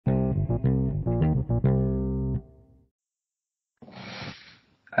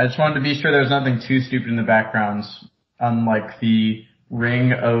I just wanted to be sure there was nothing too stupid in the backgrounds, unlike the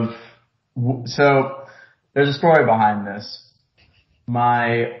ring of... So, there's a story behind this.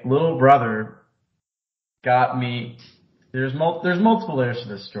 My little brother got me... There's multiple layers to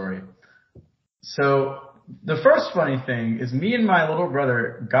this story. So, the first funny thing is me and my little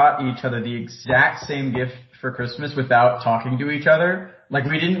brother got each other the exact same gift for Christmas without talking to each other. Like,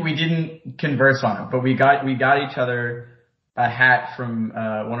 we didn't converse on it, but we got each other a hat from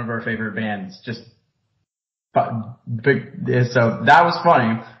one of our favorite bands. So that was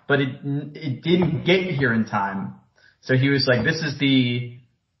funny, but it didn't get here in time. So he was like, "This is the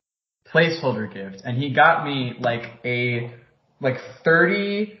placeholder gift," and he got me like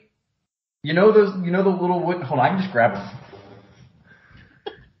 30. You know the little wood. Hold on, I can just grab one.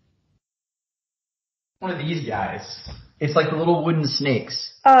 One of these guys. It's like the little wooden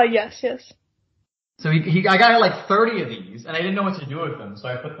snakes. Yes. So I got like 30 of these, and I didn't know what to do with them, so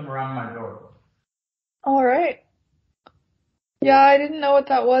I put them around my door. All right. Yeah, I didn't know what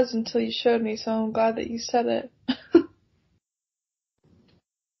that was until you showed me, so I'm glad that you said it.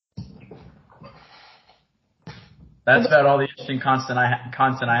 That's about all the interesting content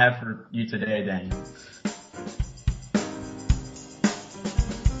I have for you today, Daniel.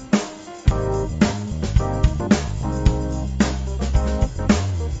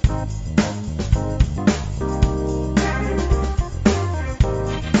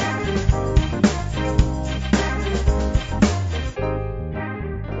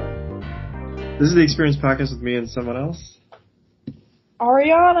 This is the Experience Podcast with me and someone else.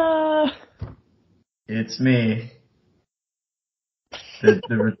 Arianna! It's me.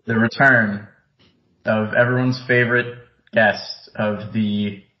 The return of everyone's favorite guest of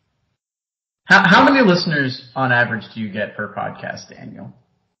the... How many listeners on average do you get per podcast, Daniel?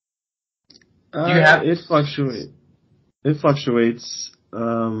 Do you have... It fluctuates.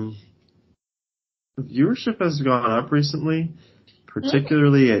 The viewership has gone up recently,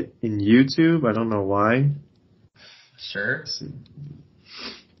 particularly in YouTube. I don't know why. Sure.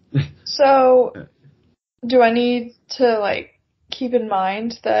 So, do I need to, keep in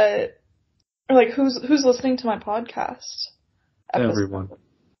mind that, who's listening to my podcast? Everyone.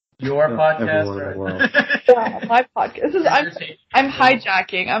 Your podcast? Everyone in the world. Yeah, my podcast. I'm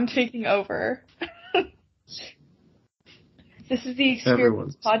hijacking. I'm taking over. This is the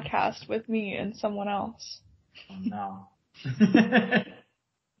Experience Podcast with me and someone else. Oh, no.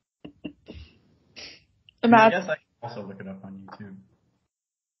 Imagine. I guess I can also look it up on YouTube.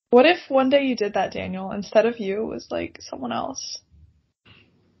 What if one day you did that, Daniel? Instead of you, it was someone else.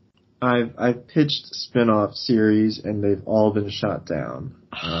 I've pitched spin-off series and they've all been shot down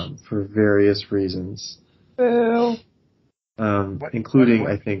for various reasons. Boo. Including,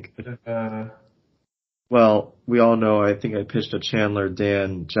 I think. Well, we all know. I think I pitched a Chandler,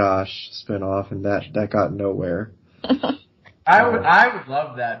 Dan, Josh spin-off, and that got nowhere. I would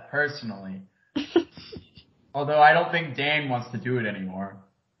love that personally. Although I don't think Dan wants to do it anymore.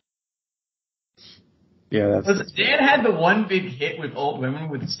 Yeah, Dan had the one big hit with Old Women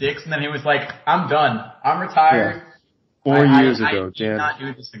with Sticks, and then he was like, "I'm done. I'm retired." Yeah. 4 years ago, I Dan. not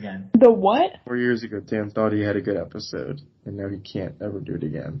do this again. The what? 4 years ago, Dan thought he had a good episode, and now he can't ever do it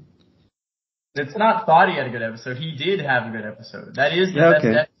again. It's not thought he had a good episode. He did have a good episode. That is the best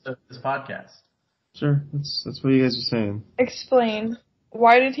episode of this podcast. Sure, that's what you guys are saying. Explain.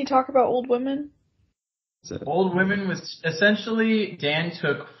 Why did he talk about old women? Old Women was essentially, Dan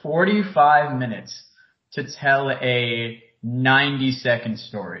took 45 minutes to tell a 90-second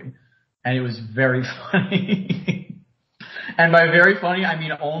story. And it was very funny. And by very funny, I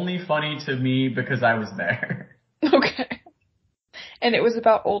mean only funny to me because I was there. Okay. And it was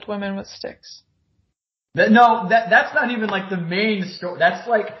about old women with sticks. That's not even the main story. That's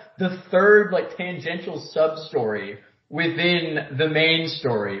the third tangential sub-story within the main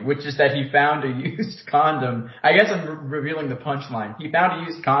story, which is that he found a used condom. I guess I'm revealing the punchline. He found a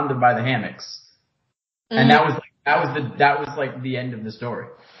used condom by the hammocks. And that was the end of the story.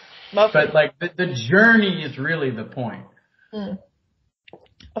 Lovely. But the journey is really the point. Mm.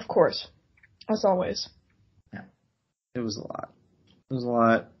 Of course. As always. Yeah. It was a lot.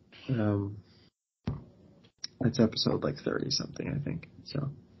 It's episode 30 something, I think.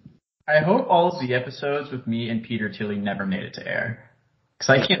 So I hope all of the episodes with me and Peter Tilley never made it to air.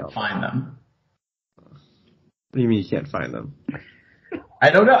 Because I can't find them. What do you mean you can't find them? I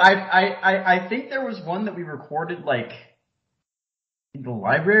don't know. I think there was one that we recorded in the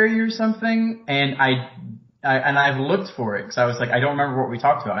library or something, and I've looked for it because I was I don't remember what we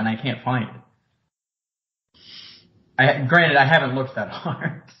talked about, and I can't find it. Granted, I haven't looked that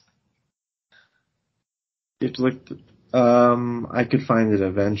hard. You have to look I could find it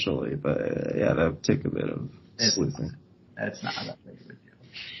eventually, but yeah, that would take a bit of sleuthing. It's not that big of a deal.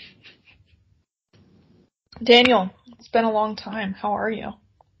 Daniel, it's been a long time. How are you?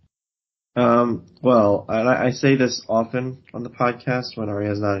 Well, I say this often on the podcast when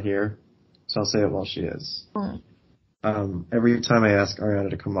Arianna's not here, so I'll say it while she is. Every time I ask Arianna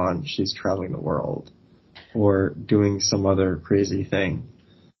to come on, she's traveling the world or doing some other crazy thing.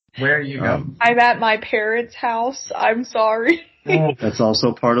 Where are you going? I'm at my parents' house. I'm sorry. That's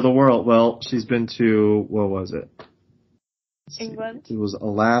also part of the world. Well, she's been to, what was it? England. It was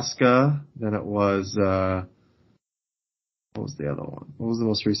Alaska, then it was, what was the other one? What was the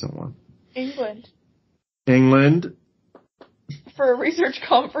most recent one? England. For a research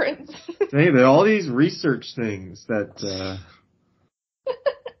conference. Hey, there are all these research things that,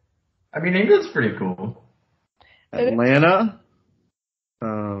 I mean, England's pretty cool. Atlanta.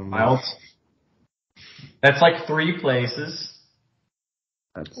 Miles. That's like 3 places.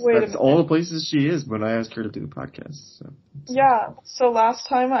 That's all the places she is when I asked her to do the podcast. So. Yeah, so last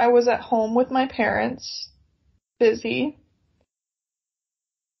time I was at home with my parents, busy.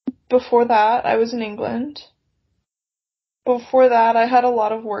 Before that, I was in England. Before that, I had a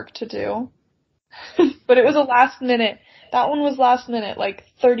lot of work to do. But it was a last minute. That one was last minute, like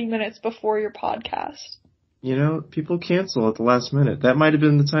 30 minutes before your podcast. You know, people cancel at the last minute. That might have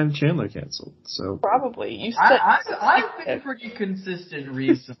been the time Chandler canceled. So probably. You I've been pretty consistent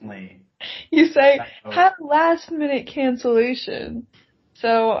recently. You say, had a last minute cancellation.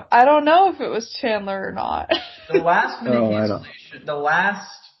 So I don't know if it was Chandler or not. The last minute cancellation, the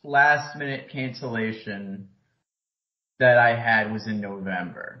last minute cancellation that I had was in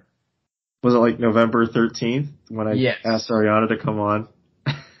November. Was it like November 13th when I asked Arianna to come on?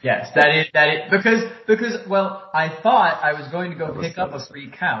 Yes, that is, because, well, I thought I was going to go pick up a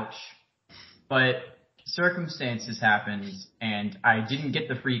free couch, but circumstances happened and I didn't get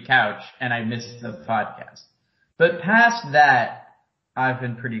the free couch and I missed the podcast. But past that, I've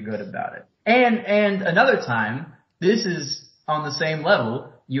been pretty good about it. And another time, this is on the same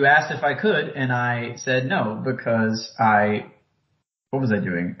level, you asked if I could and I said no because what was I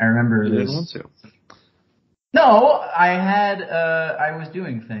doing? I remember you this. didn't want to. No, I was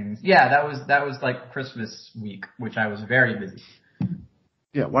doing things. Yeah, that was like Christmas week, which I was very busy.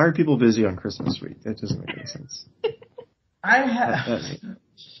 Yeah, why are people busy on Christmas week? That doesn't make any sense. I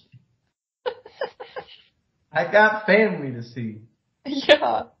got family to see.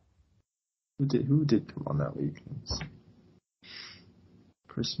 Yeah. Who did come on that week?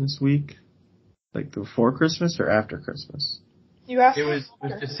 Christmas week? Like before Christmas or after Christmas? You asked it was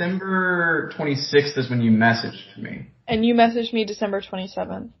December 26th is when you messaged me. And you messaged me December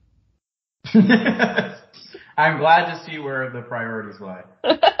 27th. I'm glad to see where the priorities lie.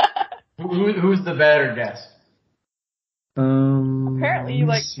 Who's the better guest? Apparently you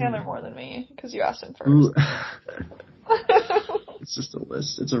like Chandler more than me, because you asked him first. It's just a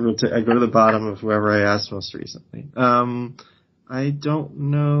list. It's a I go to the bottom of whoever I asked most recently. I don't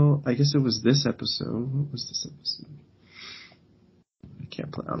know. I guess it was this episode. What was this episode? I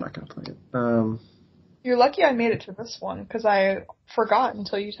can't play. I'm not going to play it. You're lucky I made it to this one, because I forgot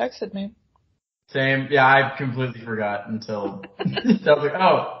until you texted me. Same. Yeah, I completely forgot until I was like,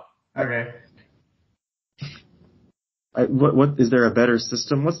 oh, okay. What is there a better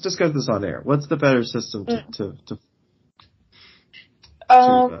system? Let's discuss this on air. What's the better system to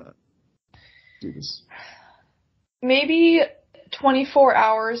do this? Maybe 24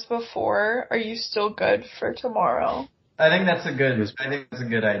 hours before. Are you still good for tomorrow? I think that's a good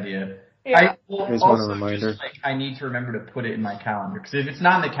idea. Yeah. I need to remember to put it in my calendar, because if it's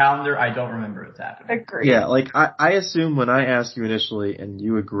not in the calendar, I don't remember it's happening. Agree. Yeah, like I assume when I ask you initially and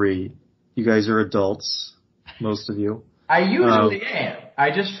you agree, you guys are adults, most of you. I usually am. I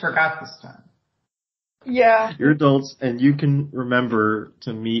just forgot this time. Yeah. You're adults and you can remember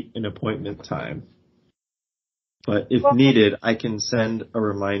to meet an appointment time. But if needed, I can send a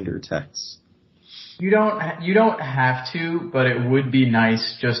reminder text. You don't have to, but it would be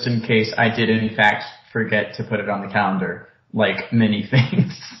nice just in case I did in fact forget to put it on the calendar, like many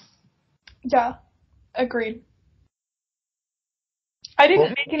things. Yeah, agreed. I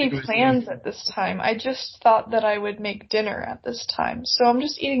didn't make any plans at this time. I just thought that I would make dinner at this time, so I'm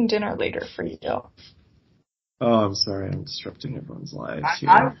just eating dinner later for you. Oh, I'm sorry. I'm disrupting everyone's lives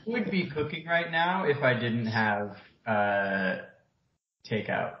here. I would be cooking right now if I didn't have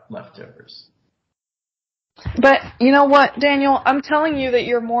takeout leftovers. But you know what, Daniel? I'm telling you that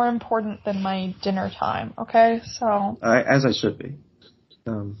you're more important than my dinner time, okay? So as I should be.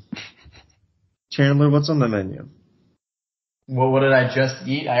 Chandler, what's on the menu? Well, what did I just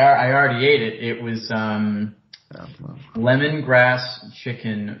eat? I already ate it. It was Yeah, well. Lemongrass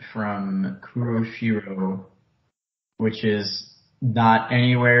chicken from Kuroshiro, which is not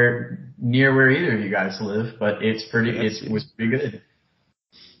anywhere near where either of you guys live, but it was pretty good.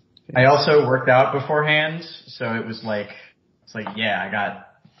 I also worked out beforehand, so it's like, yeah, I got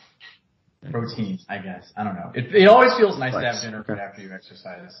protein, I guess. I don't know. It always feels nice to have dinner right after you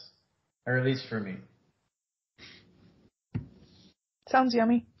exercise. Or at least for me. Sounds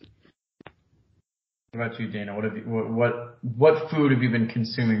yummy. What about you, Dana? What food have you been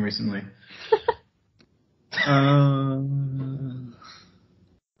consuming recently?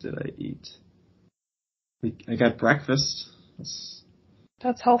 Did I eat? I got breakfast.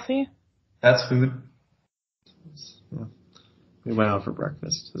 That's healthy. That's food. Yeah. We went out for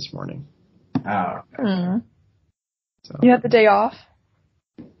breakfast this morning. Oh. Okay. So. You had the day off?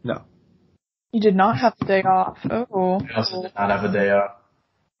 No. You did not have the day off. Oh. I also did not have a day off.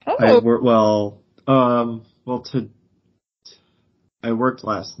 Oh. I worked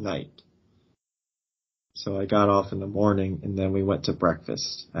last night. So I got off in the morning and then we went to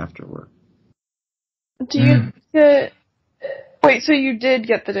breakfast after work. Do you get... Wait, so you did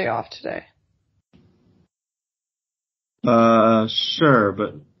get the day off today? Sure,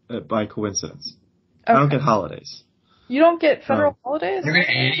 but by coincidence. Okay. I don't get holidays. You don't get federal holidays? You get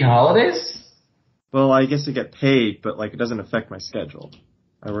any holidays? Well, I guess I get paid, but it doesn't affect my schedule.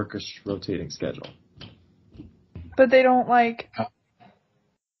 I work a rotating schedule. But they don't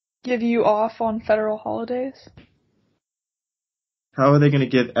give you off on federal holidays? How are they going to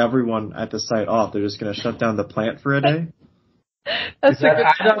give everyone at the site off? They're just going to shut down the plant for a day? I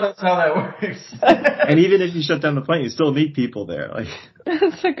know that's how that works. And even if you shut down the plant, you still meet people there.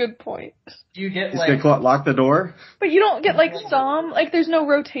 That's a good point. Do you get just gonna lock the door? But you don't get there's no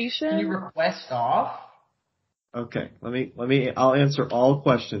rotation. Can you request off? Okay, I'll answer all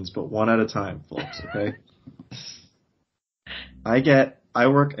questions, but one at a time, folks. Okay. I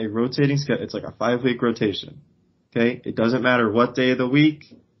work a rotating schedule. It's like a 5-week rotation. Okay, it doesn't matter what day of the week.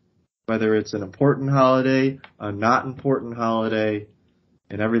 Whether it's an important holiday, a not important holiday,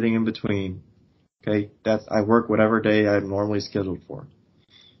 and everything in between. Okay, I work whatever day I'm normally scheduled for.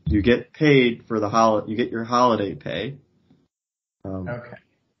 You get paid for you get your holiday pay. Okay.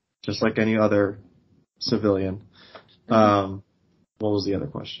 Just like any other civilian. What was the other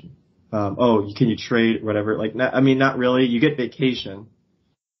question? Can you trade whatever? Not really. You get vacation,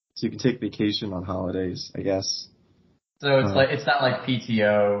 so you can take vacation on holidays, I guess. So it's not like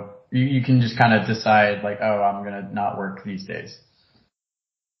PTO. You can just kind of decide I'm going to not work these days.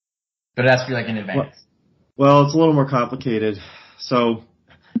 But it has to be in advance. Well, it's a little more complicated. So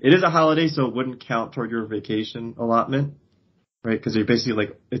it is a holiday, so it wouldn't count toward your vacation allotment, right? Because you're basically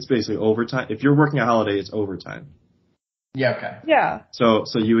it's basically overtime. If you're working a holiday, it's overtime. Yeah, okay. Yeah. So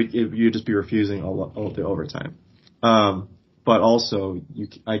you'd just be refusing all the overtime. But also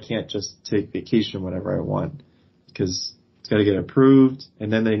I can't just take vacation whenever I want because it's got to get approved,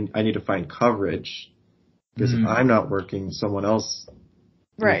 and then I need to find coverage because if I'm not working, someone else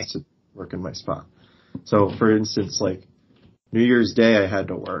needs to work in my spot. So, for instance, New Year's Day, I had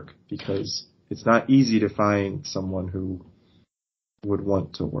to work because it's not easy to find someone who would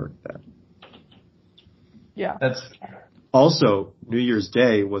want to work that. Yeah, that's also New Year's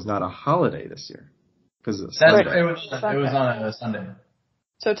Day was not a holiday this year because it was on a Sunday.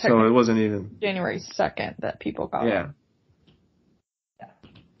 So it wasn't even January 2nd that people got. Yeah.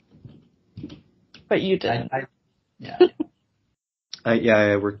 But you didn't.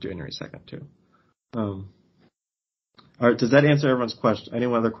 I worked January 2nd too. All right, does that answer everyone's question? Any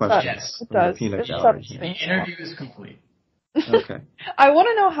other questions? Yes, it does. The interview is complete. Okay. I want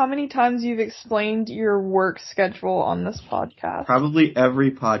to know how many times you've explained your work schedule on this podcast. Probably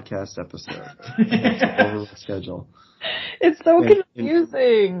every podcast episode. Over the schedule. It's so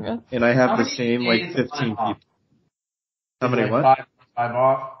confusing. And I have the same 15 people. How many what? 5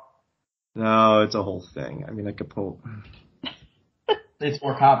 off? No, it's a whole thing. I could pull. It's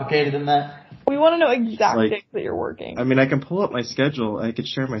more complicated than that. We want to know exact days that you're working. I can pull up my schedule. I could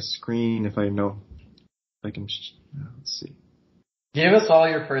share my screen if I know. I can. Let's see. Give us all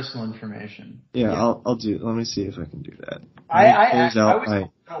your personal information. Yeah. I'll do. Let me see if I can do that. I was on a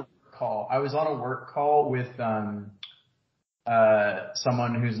work call. I was on a work call with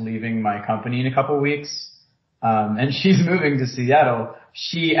someone who's leaving my company in a couple weeks, and she's moving to Seattle.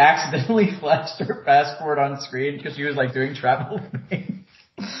 She accidentally flashed her passport on screen because she was doing travel things.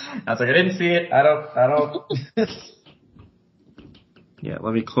 I was I didn't see it. I don't. Yeah,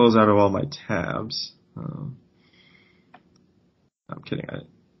 let me close out of all my tabs. I'm kidding.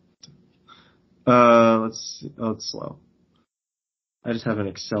 Let's see. Oh, it's slow. I just have an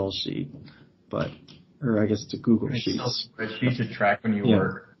Excel sheet, but or I guess it's a Google It's Sheets. still spreadsheet to track when you Yeah.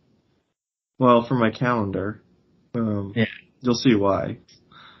 work. Well, for my calendar, Yeah. you'll see why.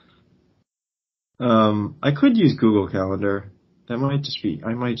 I could use Google Calendar. I might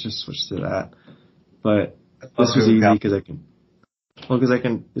just switch to that. But this was easy because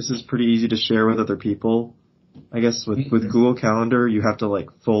this is pretty easy to share with other people. I guess with Google Calendar, you have to like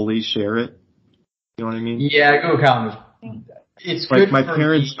fully share it. You know what I mean? Yeah, Google Calendar. It's like good my for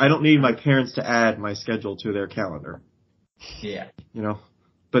parents. me. I don't need my parents to add my schedule to their calendar. Yeah. You know,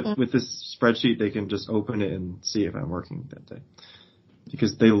 but with this spreadsheet, they can just open it and see if I'm working that day.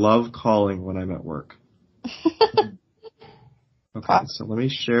 Because they love calling when I'm at work. Okay, so let me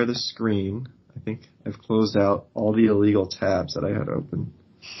share the screen. I think I've closed out all the illegal tabs that I had open.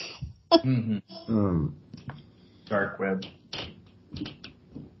 Dark web.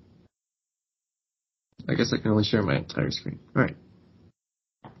 I guess I can only share my entire screen. Alright.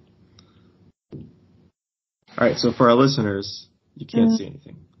 Alright, so for our listeners, you can't see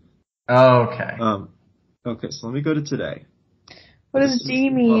anything. Okay. Okay, so let me go to today. What does D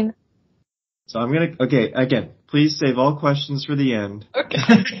mean? So I'm gonna, okay, again, please save all questions for the end.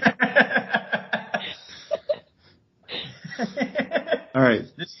 Okay. Alright.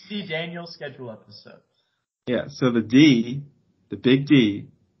 This is the Daniel schedule episode. Yeah, so the D, the big D,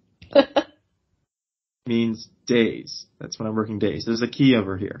 means days. That's when I'm working days. There's a key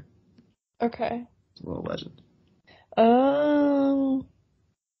over here. Okay. It's a little legend. Oh.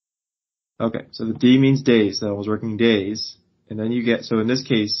 Okay, so the D means days, so I was working days. And then you get, so in this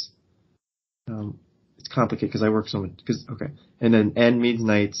case, it's complicated because I work so much, okay. And then N means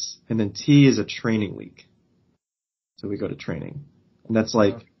nights, and then T is a training week. So we go to training. And that's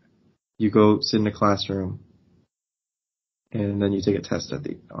like, you go sit in a classroom, and then you take a test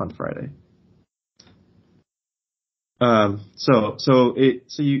on Friday. So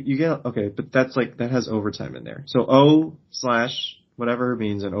you get, okay, but that's like, that has overtime in there. So O/whatever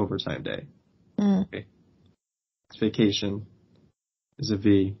means an overtime day. Okay. It's vacation is a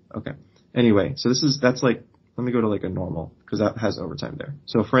V. Okay. Anyway, so that's like, let me go to like a normal, because that has overtime there.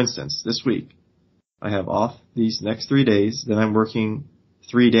 So for instance, this week, I have off these next 3 days, then I'm working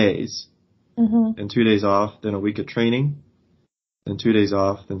 3 days, and 2 days off, then a week of training, then 2 days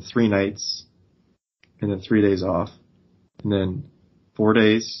off, then 3 nights, and then 3 days off, and then 4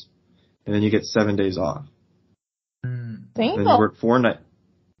 days, and then you get 7 days off. Damn. Then you work 4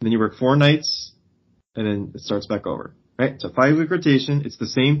 nights, and then it starts back over. Right? It's a 5-week rotation. It's the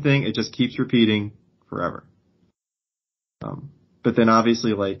same thing. It just keeps repeating forever. But then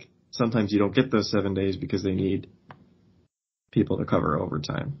obviously, like, sometimes you don't get those 7 days because they need people to cover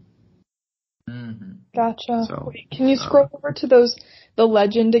overtime. Gotcha. So, wait, can you scroll over to the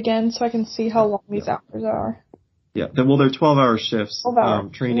legend again so I can see how long these hours are? Yeah. Well, they're 12-hour shifts. 12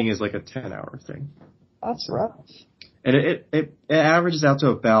 hours. Training is like a 10-hour thing. That's rough. And it averages out to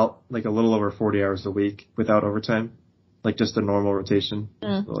about like a little over 40 hours a week without overtime. Like just a normal rotation.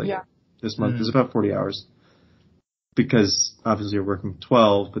 This month is about 40 hours. Because obviously you're working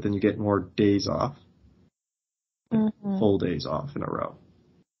 12, but then you get more days off. Full days off in a row.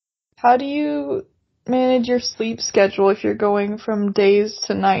 How do you manage your sleep schedule if you're going from days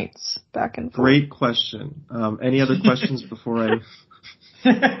to nights back and forth? Great question. Any other questions before I...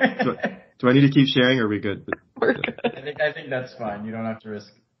 Do I need to keep sharing or are we good? We're good. I think that's fine. You don't have to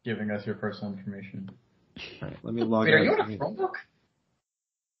risk giving us your personal information. Alright, let me log Wait, out. are you on a Chromebook?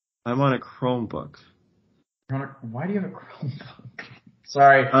 I'm on a Chromebook. Why do you have a Chromebook?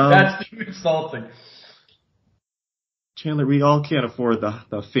 Sorry, that's too insulting. Chandler, we all can't afford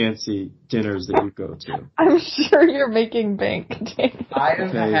the fancy dinners that you go to. I'm sure you're making bank, Daniel. I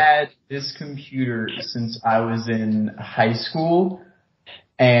have had this computer since I was in high school,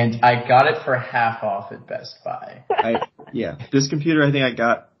 and I got it for half off at Best Buy. This computer I think I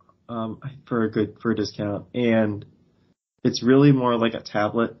got for a discount, and it's really more like a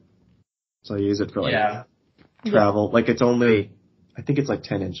tablet, so I use it for travel. Like it's only, I think it's like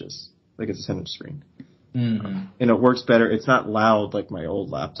 10 inches, like it's a 10-inch screen. And it works better. It's not loud like my old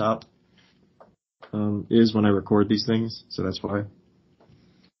laptop is when I record these things, so that's why.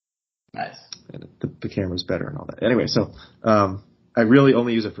 Nice. And the camera's better and all that. Anyway, so I really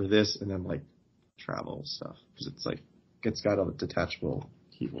only use it for this and then like travel stuff because it's like it's got a detachable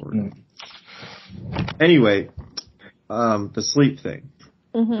keyboard. Anyway, the sleep thing.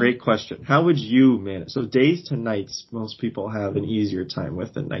 Great question. How would you manage? So days to nights, most people have an easier time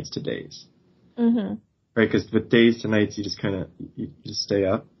with than nights to days. Right, because with days to nights, you just kind of, you just stay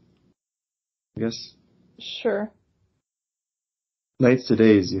up, I guess. Sure. Nights to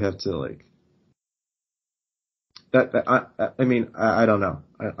days, you have to, like, I mean, I don't know.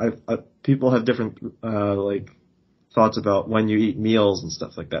 People have different, like, thoughts about when you eat meals and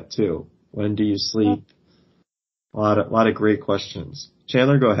stuff like that too. When do you sleep? A lot of great questions.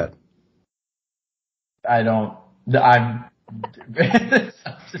 Chandler, go ahead. I'm, I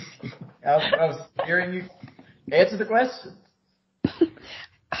was hearing you answer the question.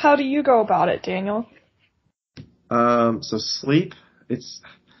 How do you go about it, Daniel? So sleep,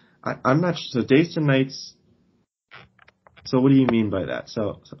 I'm not sure. So days to nights. So what do you mean by that?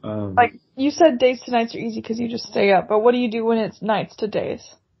 Like, you said days to nights are easy because you just stay up, but what do you do when it's nights to days?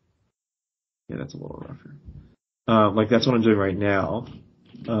 Yeah, that's a little rougher. Like that's what I'm doing right now.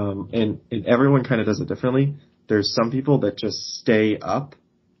 And everyone kind of does it differently. There's some people that just stay up.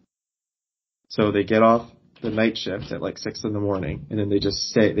 So they get off the night shift at like 6 in the morning, and then they just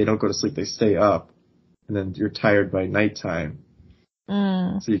stay. They don't go to sleep. They stay up, and then you're tired by nighttime.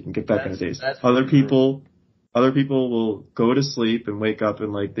 So you can get back in the days. Other people will go to sleep and wake up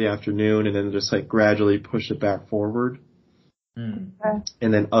in like the afternoon, and then just like gradually push it back forward. Okay.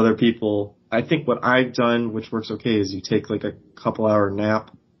 And then other people, I think what I've done, which works okay, is you take like a couple hour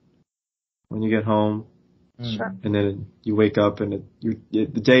nap when you get home. Sure. And then you wake up and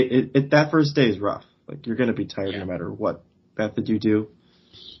that first day is rough. Like you're gonna be tired no matter what method you do.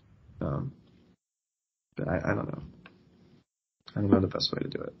 But I don't know. I don't know the best way to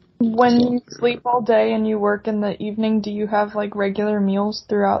do it. When you sleep all day and you work in the evening, do you have like regular meals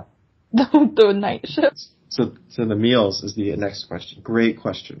throughout the night shift? So the meals is the next question. Great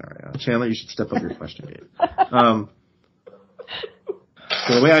question, Arianna. Chandler, you should step up your question game.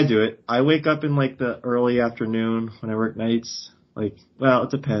 So the way I do it, I wake up in like the early afternoon when I work nights. Like, well,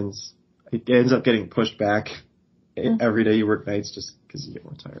 it depends. It ends up getting pushed back every day you work nights just because you get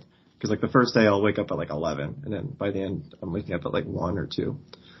more tired. Because like the first day I'll wake up at like 11, and then by the end I'm waking up at like 1 or 2.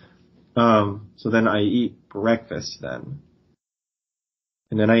 So then I eat breakfast then.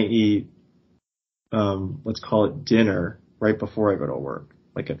 And then I eat, let's call it dinner right before I go to work,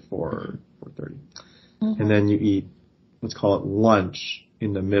 like at 4 or 4:30. And then you eat, let's call it lunch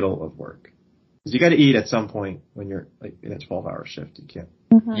in the middle of work. Because you got to eat at some point when you're like in a 12-hour shift. You can't.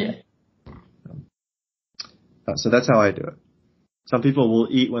 Yeah. So that's how I do it. Some people will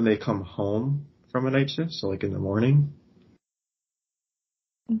eat when they come home from a night shift, so like in the morning.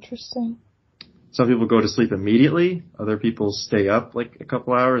 Interesting. Some people go to sleep immediately. Other people stay up like a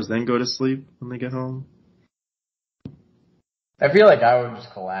couple hours, then go to sleep when they get home. I feel like I would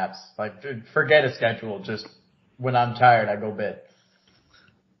just collapse. Like, dude, forget a schedule. Just when I'm tired, I go bed.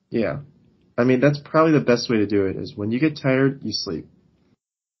 Yeah. I mean, that's probably the best way to do it is when you get tired, you sleep.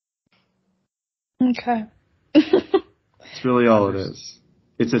 Okay. It's really all it is.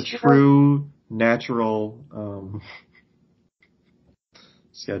 It's a true, natural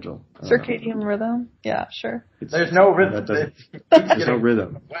schedule. Circadian rhythm? Yeah, sure. There's no rhythm. There's no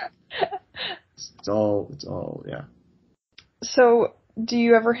rhythm. It's all, yeah. So, do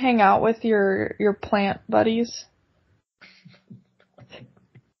you ever hang out with your plant buddies?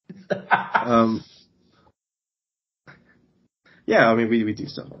 Yeah, I mean, we do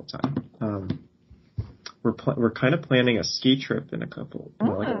stuff all the time. We're kind of planning a ski trip in a couple,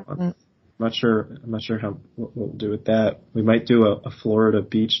 like a month. I'm not sure what we'll do with that. We might do a Florida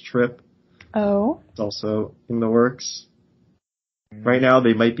beach trip. Oh. It's also in the works. Right now,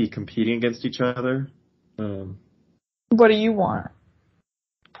 they might be competing against each other. What do you want?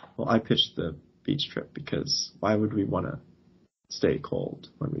 Well, I pitched the beach trip because why would we want to stay cold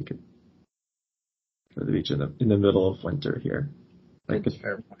when we could go to the beach in the middle of winter here? Like That's a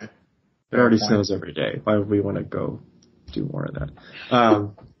fair point. It already snows every day. Why would we want to go do more of that?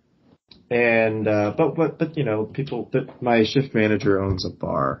 But you know, my shift manager owns a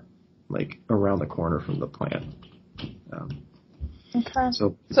bar like around the corner from the plant. Okay.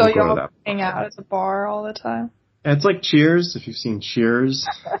 So y'all hang out at the bar all the time? And it's like Cheers, if you've seen Cheers.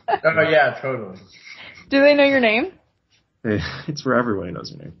 Oh yeah, totally. Do they know your name? It's where everybody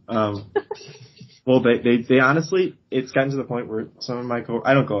knows your name. Well, they honestly, it's gotten to the point where some of my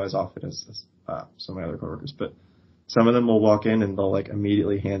I don't go as often as some of my other coworkers, but some of them will walk in and they'll like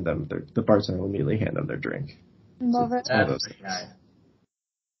immediately hand them the bartender will immediately hand them their drink. Love it. That's nice.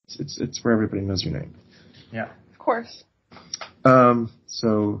 It's where everybody knows your name. Yeah. Of course.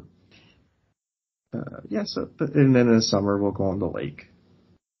 So and then in the summer we'll go on the lake.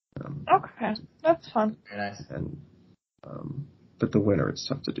 Okay, that's fun. Very nice. And but the winter it's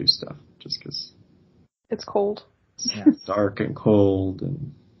tough to do stuff just because it's cold. It's dark and cold.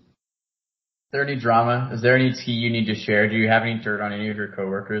 And is there any drama? Is there any tea you need to share? Do you have any dirt on any of your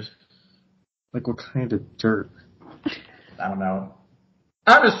coworkers? Like what kind of dirt? I don't know.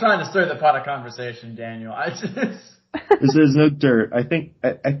 I'm just trying to stir the pot of conversation, Daniel. There's no dirt. I think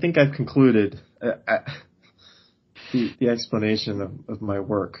I've concluded the explanation of my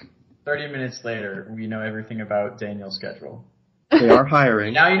work. 30 minutes later, we know everything about Daniel's schedule. They are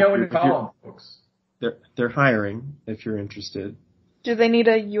hiring. Now you know when to call them, folks. They're hiring if you're interested. Do they need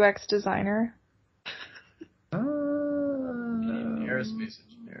a UX designer? An aerospace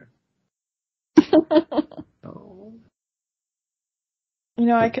engineer. No. You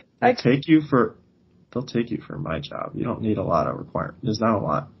know, They'll take you for my job. You don't need a lot of requirement. There's not a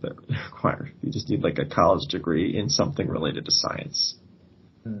lot that required. You just need like a college degree in something related to science.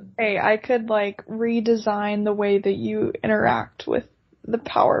 Hey, I could like redesign the way that you interact with the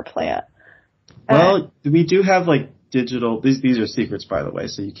power plant. Well, we do have like digital. These are secrets, by the way,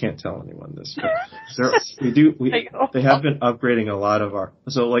 so you can't tell anyone this. But they have been upgrading a lot of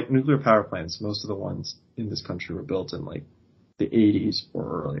like nuclear power plants. Most of the ones in this country were built in like the 80s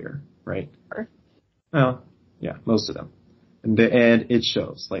or earlier, right? Sure. Well, yeah, most of them, and it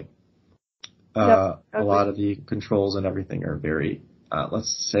shows like a lot of the controls and everything are very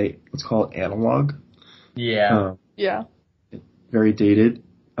let's call it analog. Yeah. Yeah. Very dated.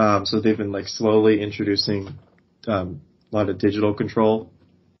 So they've been like slowly introducing a lot of digital control,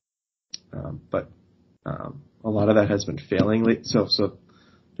 but a lot of that has been failing. So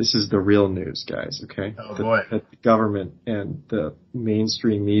this is the real news, guys. Okay, oh boy, that the government and the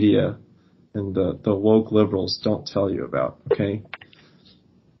mainstream media and the woke liberals don't tell you about. Okay,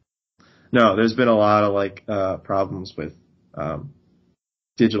 no, there's been a lot of like problems with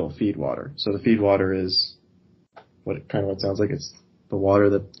digital feed water. So the feed water is what it sounds like. It's the water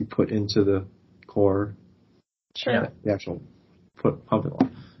that you put into the core. Sure. The actual pumping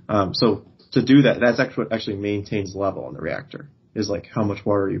water. So to do that, that's actually what actually maintains level in the reactor. Is like how much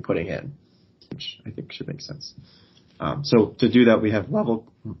water are you putting in, which I think should make sense. So to do that, we have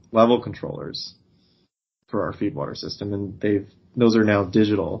level controllers for our feed water system, and those are now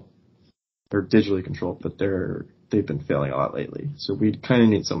digital. They're digitally controlled, but they've been failing a lot lately. So we kind of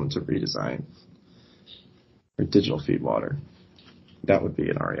need someone to redesign our digital feed water. That would be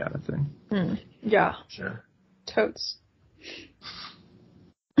an Arianna thing. Yeah. Sure. Totes.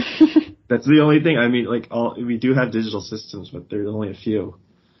 That's the only thing. I mean, we do have digital systems, but there's only a few.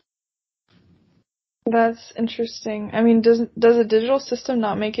 That's interesting. I mean, does a digital system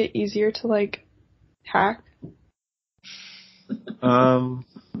not make it easier to like hack? I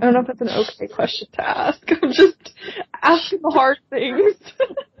don't know if that's an okay question to ask. I'm just asking the hard things.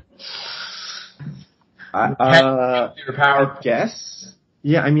 I guess.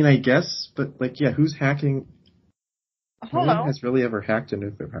 Yeah, I mean, I guess, but who's hacking? No one has really ever hacked a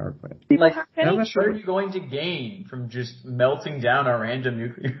nuclear power plant. Like, I'm not sure. What are you going to gain from just melting down our random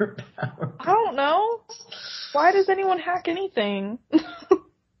nuclear power? I don't know. Why does anyone hack anything?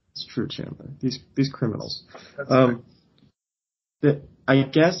 It's true, Chandler. These criminals. I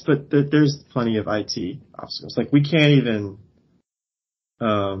guess, but there's plenty of IT obstacles. Like, we can't even.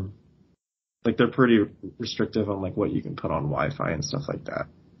 They're pretty restrictive on like what you can put on Wi-Fi and stuff like that.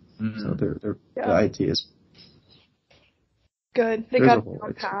 Mm-hmm. So the IT is good. They got it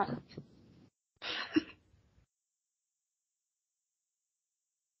on pat.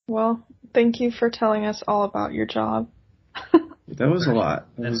 Well, thank you for telling us all about your job. That was a lot.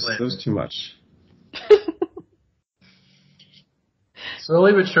 That was too much.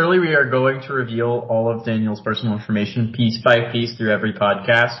 Slowly but surely, we are going to reveal all of Daniel's personal information piece by piece through every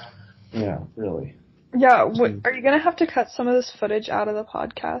podcast. Yeah, really. Yeah, are you going to have to cut some of this footage out of the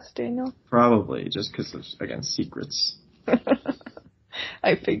podcast, Daniel? Probably, just because of, again, secrets.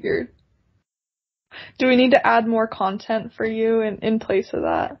 I figured. Do we need to add more content for you in place of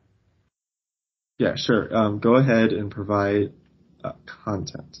that? Yeah, sure. Go ahead and provide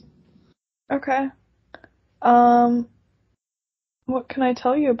content. Okay. What can I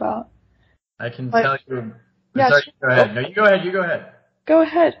tell you about? I can tell you. Yeah, sorry, go ahead. No, you go ahead. You go ahead. Go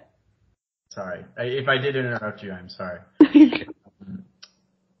ahead. Sorry. If I did interrupt you, I'm sorry.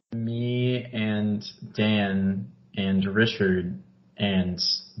 Me and Dan and Richard and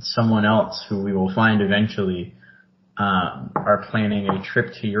someone else who we will find eventually are planning a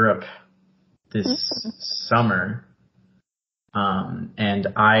trip to Europe this summer. And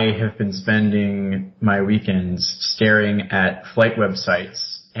I have been spending my weekends staring at flight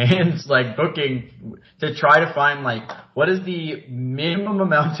websites and booking to try to find what is the minimum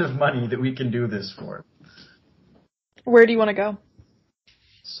amount of money that we can do this for. Where do you want to go?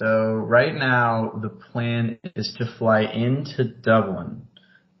 So right now the plan is to fly into Dublin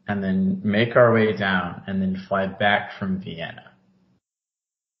and then make our way down and then fly back from Vienna.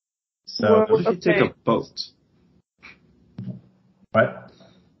 So what if you take a boat? What?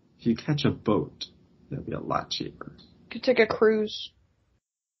 If you catch a boat, that'd be a lot cheaper. Could take a cruise.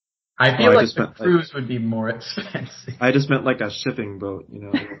 I feel like the cruise would be more expensive. I just meant like a shipping boat, you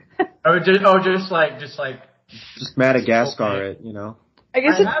know. Just Madagascar it, you know. I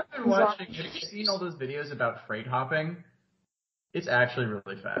guess I have been watching. Have you seen all those videos about freight hopping? It's actually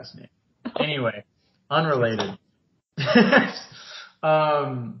really fascinating. Anyway, unrelated.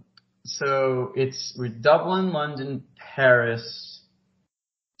 So it's with Dublin, London, Paris,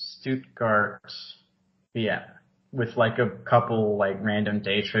 Stuttgart, yeah, with like a couple like random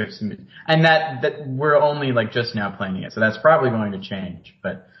day trips, and that we're only like just now planning it, so that's probably going to change,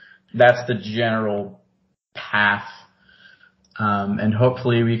 but that's the general path, and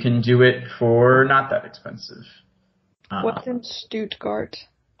hopefully we can do it for not that expensive. What's in Stuttgart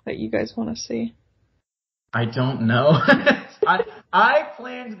that you guys want to see? I don't know. I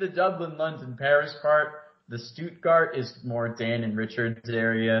planned the Dublin, London, Paris part. The Stuttgart is more Dan and Richard's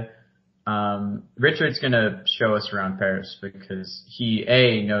area. Richard's gonna show us around Paris because he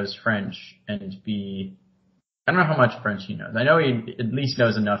A, knows French, and B, I don't know how much French he knows. I know he at least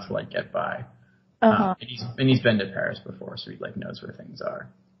knows enough to like get by. And he's been to Paris before, so he like knows where things are.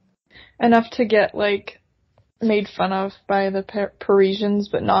 Enough to get like made fun of by the Parisians,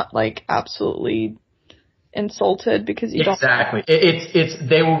 but not like absolutely insulted because you exactly. It's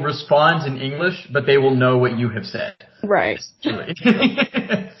they will respond in English, but they will know what you have said. Right.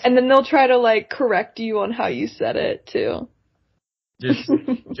 And then they'll try to like correct you on how you said it too. Just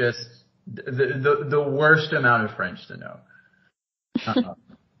the worst amount of French to know.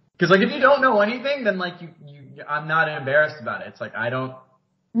 Because like if you don't know anything, then like you I'm not embarrassed about it. It's like I don't.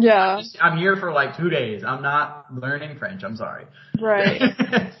 Yeah. I'm here for like 2 days. I'm not learning French. I'm sorry. Right.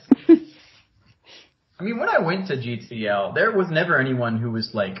 I mean, when I went to GTL, there was never anyone who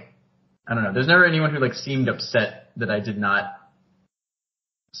was like, I don't know, there's never anyone who like seemed upset that I did not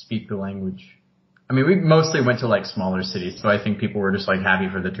speak the language. I mean, we mostly went to like smaller cities, so I think people were just like happy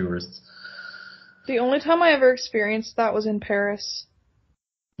for the tourists. The only time I ever experienced that was in Paris.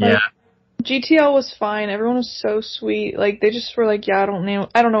 Like, yeah. GTL was fine. Everyone was so sweet. Like, they just were like, yeah, I don't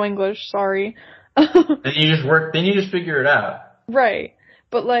know English, sorry. Then you just figure it out. Right.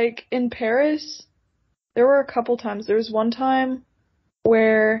 But like, in Paris, there were a couple times. There was one time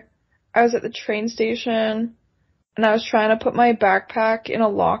where I was at the train station and I was trying to put my backpack in a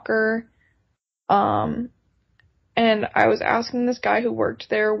locker. And I was asking this guy who worked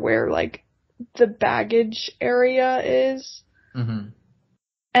there where like the baggage area is. Mm-hmm.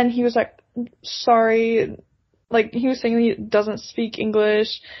 And he was like, sorry. Like, he was saying he doesn't speak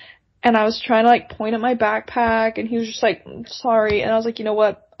English. And I was trying to like point at my backpack and he was just like, sorry. And I was like, you know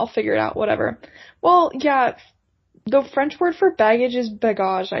what? I'll figure it out, whatever. Well, yeah, the French word for baggage is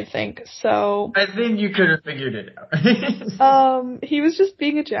bagage, I think, so. I think you could have figured it out. He was just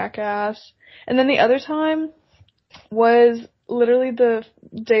being a jackass. And then the other time was literally the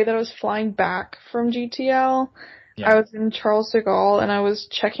day that I was flying back from GTL. Yeah. I was in Charles de Gaulle and I was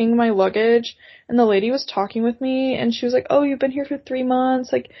checking my luggage and the lady was talking with me and she was like, oh, you've been here for 3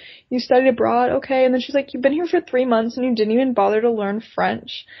 months, like, you studied abroad, okay. And then she's like, you've been here for 3 months and you didn't even bother to learn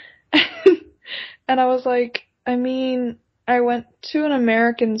French. And I was like, I mean, I went to an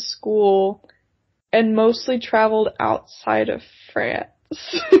American school and mostly traveled outside of France.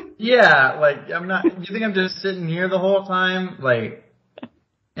 Yeah, like, I'm not, you think I'm just sitting here the whole time? Like,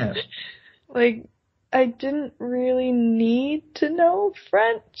 yeah. Like, I didn't really need to know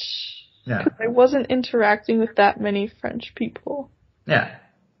French. Yeah. I wasn't interacting with that many French people. Yeah.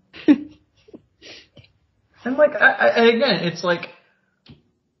 And like, again, it's like,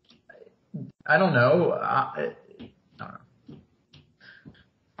 I don't know. I don't know.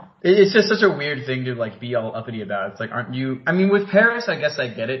 It's just such a weird thing to like be all uppity about. It's like, aren't you? I mean, with Paris, I guess I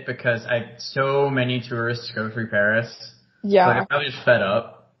get it because so many tourists go through Paris. Yeah. Like, I'm probably just fed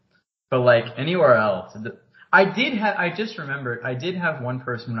up. But like anywhere else, I just remembered, I did have one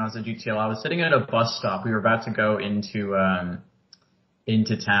person when I was at GTL. I was sitting at a bus stop. We were about to go into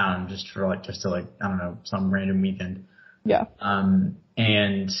town just to like, I don't know, some random weekend. Yeah.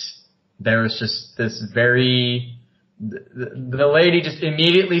 And there was just this the lady just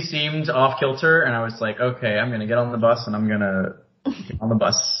immediately seemed off kilter, and I was like, okay, I'm gonna get on the bus and I'm gonna get on the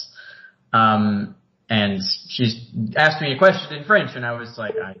bus. And she asked me a question in French, and I was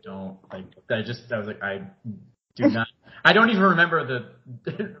like, I don't even remember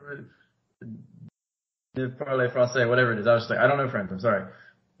the parler français, whatever it is. I was just like, I don't know French, I'm sorry.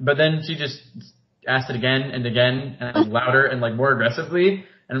 But then she just asked it again and again, and louder and like more aggressively,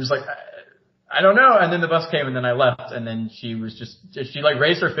 and I was like, I don't know. And then the bus came, and then I left, and then she like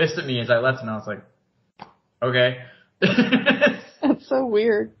raised her fist at me as I left, and I was like, okay. That's so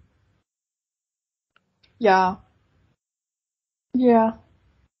weird. Yeah. Yeah.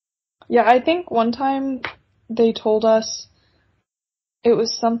 Yeah, I think one time they told us it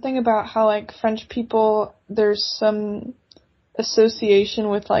was something about how, like, French people, there's some association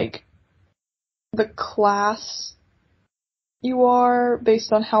with, like, the class you are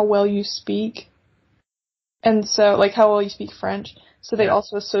based on how well you speak. And so, like, how well you speak French. So they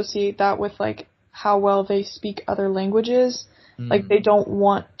also associate that with, like, how well they speak other languages. Like, they don't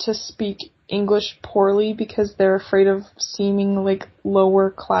want to speak English poorly because they're afraid of seeming, like,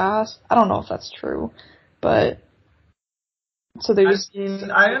 lower class. I don't know if that's true, but so they just...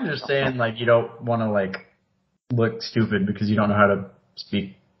 I understand, like, you don't want to, like, look stupid because you don't know how to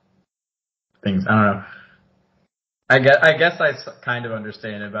speak things. I don't know. I guess I kind of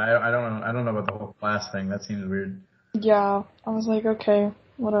understand it, but I don't know about the whole class thing. That seems weird. Yeah, I was like, okay,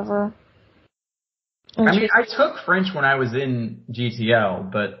 whatever. I mean, I took French when I was in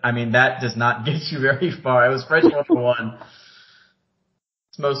GTL, but I mean, that does not get you very far. I was French 101.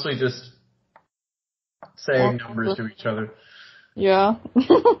 It's mostly just saying numbers to each other. Yeah.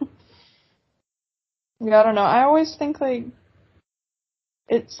 Yeah, I don't know. I always think, like,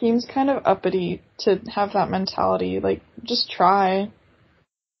 it seems kind of uppity to have that mentality. Like, just try.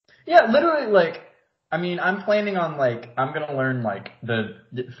 Yeah, literally, like, I mean, I'm planning on, like, I'm gonna learn, like, the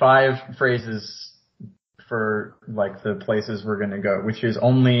 5 phrases for, like, the places we're gonna go, which is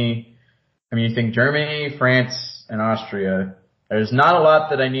only, I mean, you think Germany, France, and Austria. There's not a lot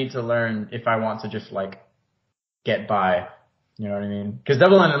that I need to learn if I want to just, like, get by. You know what I mean? Because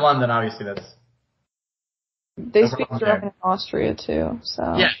Dublin and London, obviously, that's... They speak German in Austria, too,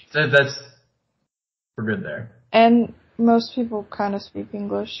 so... Yeah, that's... We're good there. And most people kind of speak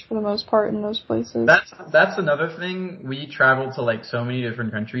English, for the most part, in those places. That's another thing. We traveled to, like, so many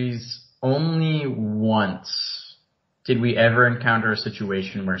different countries. Only once did we ever encounter a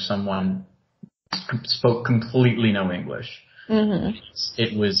situation where someone spoke completely no English. Mm-hmm.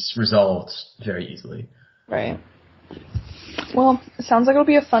 It was resolved very easily. Right. Well, it sounds like it'll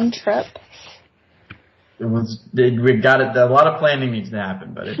be a fun trip. We got it. A lot of planning needs to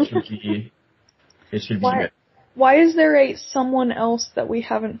happen, but it should be good. Why is there someone else that we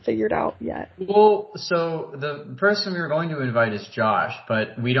haven't figured out yet? Well, so the person we were going to invite is Josh,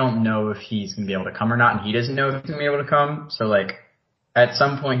 but we don't know if he's going to be able to come or not, and he doesn't know if he's going to be able to come. So, like, at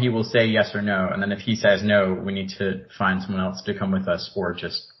some point he will say yes or no, and then if he says no, we need to find someone else to come with us or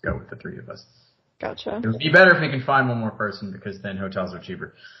just go with the 3 of us. Gotcha. It would be better if we can find one more person because then hotels are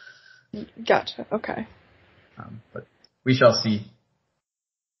cheaper. Gotcha. Okay. But we shall see.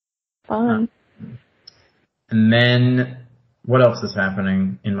 Fun. And then, what else is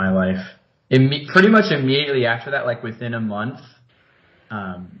happening in my life? Pretty much immediately after that, like within a month,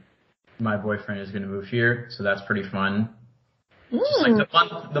 my boyfriend is going to move here, so that's pretty fun. Just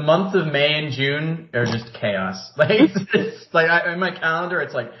like the month of May and June are just chaos. Like, it's like in my calendar,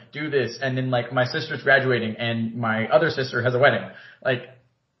 it's like, do this, and then like my sister's graduating, and my other sister has a wedding. Like,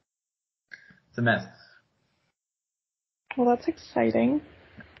 it's a mess. Well, that's exciting.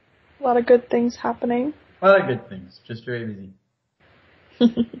 A lot of good things happening. A lot of good things. Just very busy.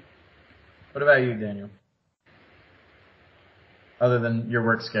 What about you, Daniel? Other than your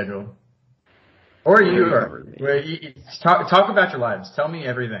work schedule. Or you are. Talk about your lives. Tell me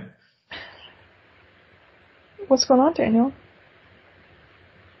everything. What's going on, Daniel?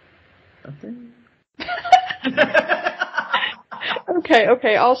 Nothing.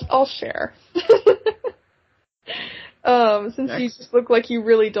 Okay, I'll share. Since you just look like you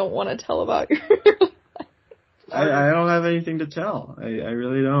really don't want to tell about your life. I don't have anything to tell. I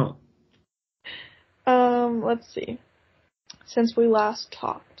really don't. Let's see. Since we last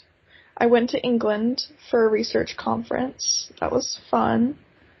talked, I went to England for a research conference. That was fun.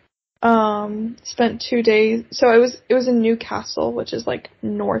 Spent 2 days. So it was in Newcastle, which is like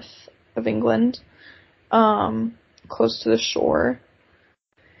north of England, close to the shore.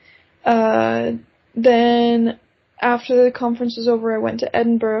 Then after the conference was over, I went to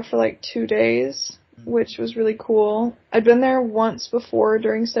Edinburgh for like 2 days, which was really cool. I'd been there once before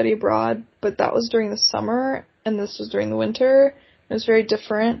during study abroad, but that was during the summer, and this was during the winter. It was very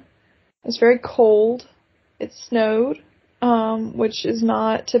different. It was very cold. It snowed, which is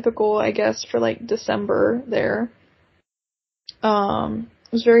not typical, I guess, for like December there. It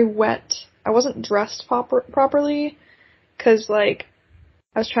was very wet. I wasn't dressed properly, cause like,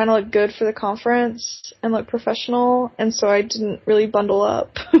 I was trying to look good for the conference and look professional, and so I didn't really bundle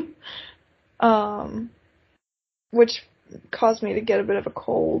up. Which caused me to get a bit of a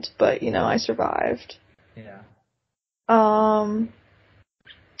cold, but, you know, I survived. Yeah.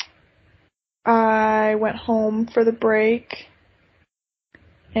 I went home for the break,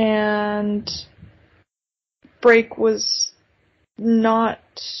 and break was not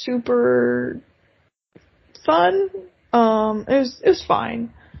super fun. It was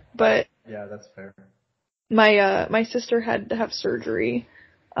fine, but yeah, that's fair. My sister had to have surgery,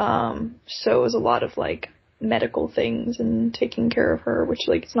 so it was a lot of like medical things and taking care of her, which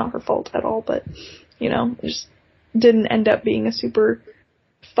like it's not her fault at all, but you know, it just didn't end up being a super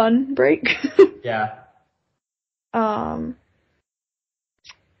fun break. Yeah.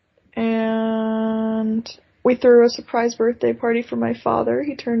 And we threw a surprise birthday party for my father.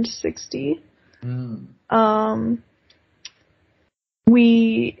 He turned 60.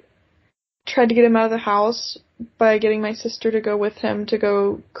 We tried to get him out of the house by getting my sister to go with him to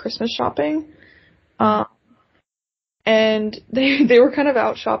go Christmas shopping. And they were kind of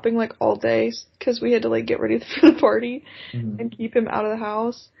out shopping like all day because we had to like get ready for the party and keep him out of the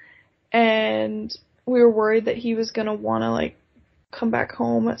house. And we were worried that he was gonna want to like come back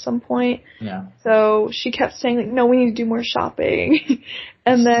home at some point. Yeah. So she kept saying like, no, we need to do more shopping.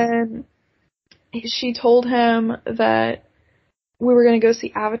 And then she told him that we were gonna go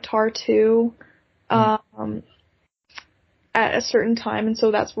see Avatar 2 at a certain time, and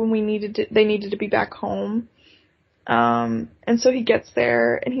so that's when they needed to be back home. And so he gets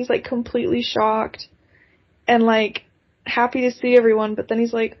there and he's like completely shocked and like happy to see everyone, but then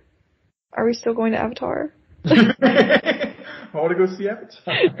he's like, are we still going to Avatar? I want to go see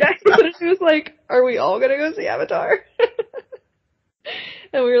Avatar. Yeah, he was like, are we all gonna go see Avatar?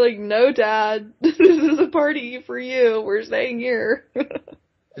 And we were like, no, Dad, this is a party for you. We're staying here.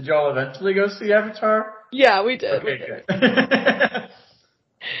 Did y'all eventually go see Avatar? Yeah, we did. Okay, good.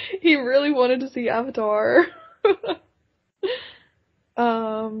 He really wanted to see Avatar.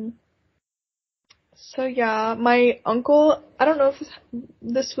 So yeah, my uncle, I don't know if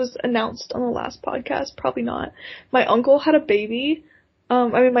this was announced on the last podcast, probably not. My uncle had a baby.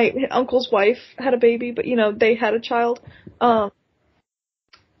 My uncle's wife had a baby, but you know, they had a child.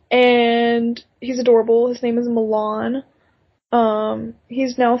 And he's adorable. His name is Milan.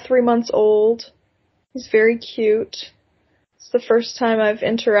 He's now 3 months old. He's very cute. It's the first time I've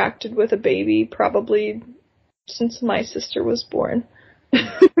interacted with a baby, probably since my sister was born.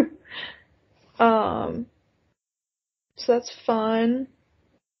 So that's fun.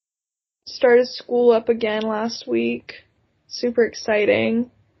 Started school up again last week. Super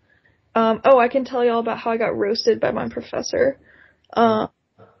exciting. I can tell you all about how I got roasted by my professor.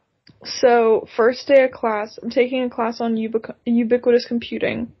 So first day of class, I'm taking a class on ubiquitous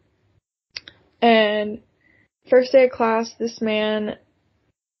computing. And first day of class, this man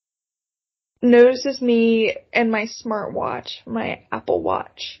notices me and my smartwatch, my Apple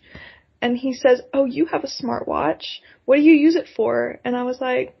Watch. And he says, oh, you have a smartwatch? What do you use it for? And I was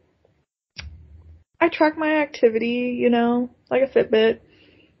like, I track my activity, you know, like a Fitbit.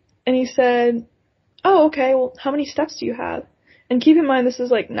 And he said, oh, okay, well, how many steps do you have? And keep in mind, this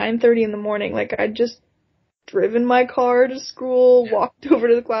is like 9:30 in the morning. Like, I'd just driven my car to school, walked over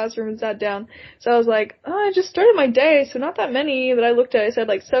to the classroom and sat down. So I was like, oh, I just started my day, so not that many that I looked at. I said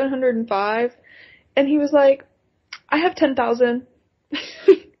like 705. And he was like, I have 10,000.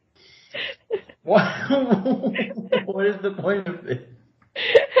 What? What is the point of this?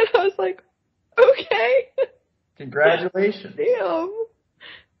 And I was like, okay. Congratulations. Damn.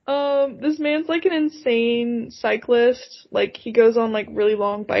 This man's like an insane cyclist. Like, he goes on like really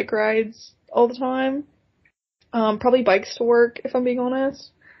long bike rides all the time. Probably bikes to work, if I'm being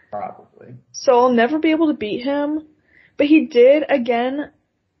honest. Probably. So I'll never be able to beat him. But he did, again,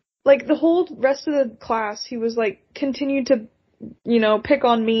 like the whole rest of the class, he was like, continued to, you know, pick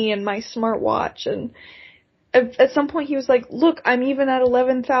on me and my smartwatch. And at some point he was like, look, I'm even at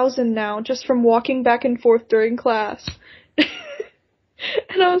 11,000 now, just from walking back and forth during class.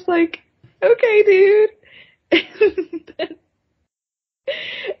 And I was like, okay, dude.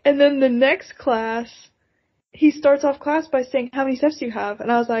 And then the next class, he starts off class by saying, how many steps do you have?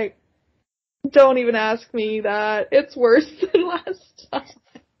 And I was like, don't even ask me that. It's worse than last time.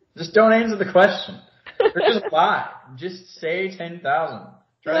 Just don't answer the question. Or just lie. Just say 10,000.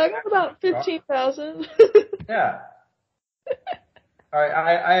 Yeah, I got about 15,000. Yeah. Alright,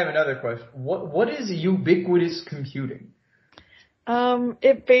 I have another question. What is ubiquitous computing?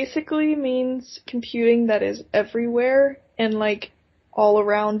 It basically means computing that is everywhere and like all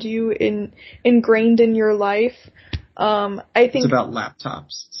around you, ingrained in your life. I think it's about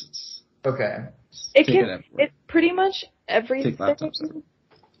laptops. Okay. It's pretty much everything. Take laptops out.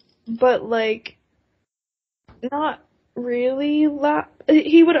 But like, not really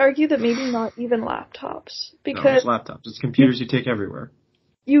he would argue that maybe not even laptops, because no, it's laptops. It's computers you take everywhere.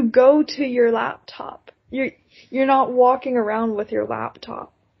 You go to your laptop. You're not walking around with your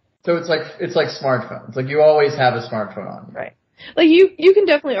laptop. So it's like smartphone. It's like you always have a smartphone on you. Right. Like, you can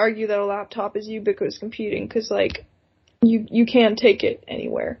definitely argue that a laptop is ubiquitous computing, because, like, you can take it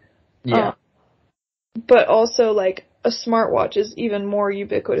anywhere. Yeah. But also, like, a smartwatch is even more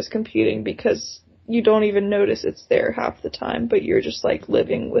ubiquitous computing, because you don't even notice it's there half the time, but you're just, like,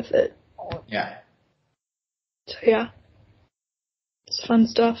 living with it. Yeah. So, yeah. It's fun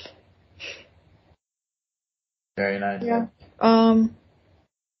stuff. Very nice. Yeah. I'm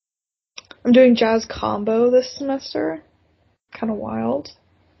doing jazz combo this semester. Kind of wild.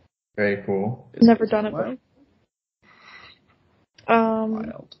 Very cool. Never done it before.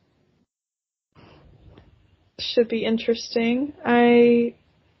 Wild. Should be interesting. I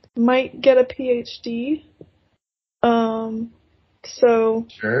might get a PhD. So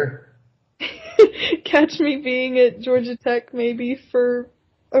Sure. catch me being at Georgia Tech maybe for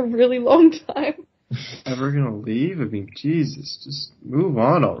a really long time. Ever gonna leave? I mean, Jesus, just move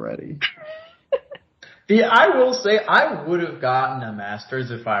on already. Yeah, I will say I would have gotten a master's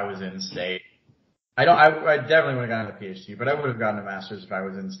if I was in state. I definitely would have gotten a PhD, but I would have gotten a master's if I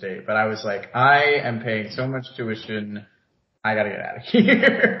was in state. But I was like, I am paying so much tuition, I gotta get out of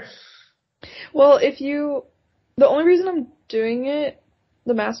here. Well, the only reason I'm doing it,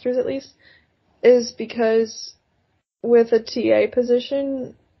 the master's at least, is because with a TA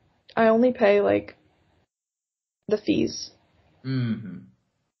position, I only pay, like, the fees. Mm-hmm.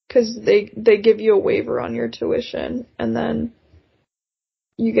 Because they give you a waiver on your tuition, and then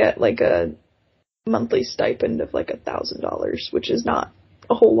you get, like, a monthly stipend of, like, $1,000, which is not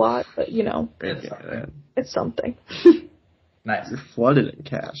a whole lot, but, it's something. Nice. You're flooded in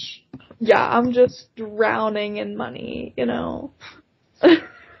cash. Yeah, I'm just drowning in money,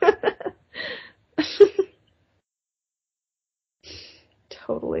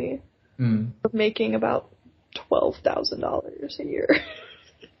 Totally. Making about $12,000 a year.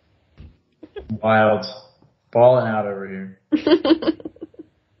 Wild. Balling out over here.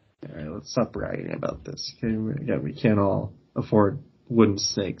 Alright, let's stop bragging about this. Okay, we can't all afford wooden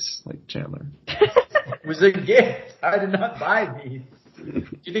snakes like Chandler. It was a gift. I did not buy these. Do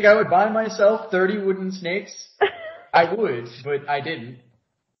you think I would buy myself 30 wooden snakes? I would, but I didn't.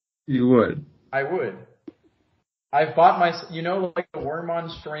 You would. I would. I've bought like the worm on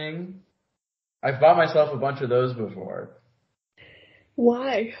string? I've bought myself a bunch of those before.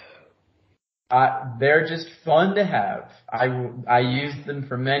 Why? They're just fun to have. I used them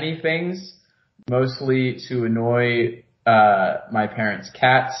for many things, mostly to annoy my parents'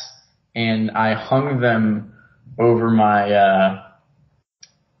 cats, and I hung them over my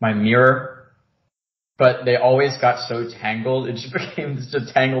my mirror. But they always got so tangled, it just became just a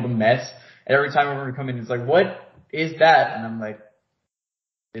tangled mess. Every time I would come in, it's like, what is that? And I'm like,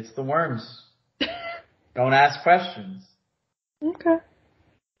 it's the worms. Don't ask questions. Okay.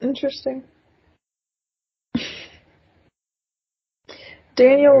 Interesting.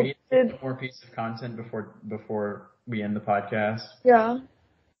 Daniel we need one more piece of content before we end the podcast. Yeah.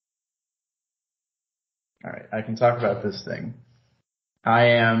 All right, I can talk about this thing.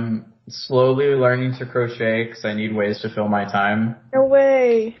 I am slowly learning to crochet because I need ways to fill my time. No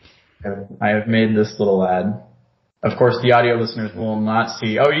way. I have made this little ad. Of course, the audio listeners will not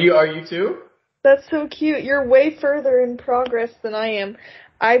see. Oh, are you too? That's so cute. You're way further in progress than I am.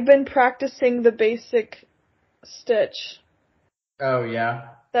 I've been practicing the basic stitch. Oh, yeah?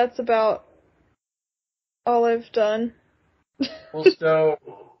 That's about all I've done. Well,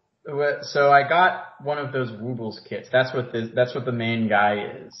 so I got one of those Woobles kits. That's what the main guy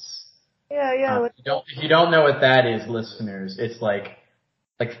is. Yeah. If you don't know what that is, listeners, it's like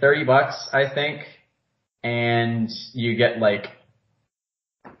 $30, I think, and you get like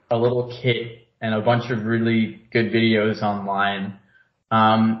a little kit and a bunch of really good videos online.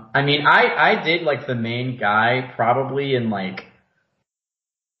 I mean, I did like the main guy probably in like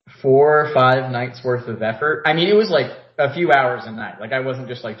 4 or 5 nights worth of effort. I mean, it was like a few hours a night. Like I wasn't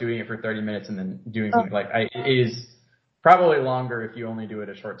just like doing it for 30 minutes and then doing something it is probably longer if you only do it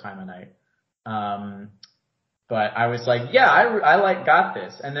a short time a night. But I was like, yeah, I got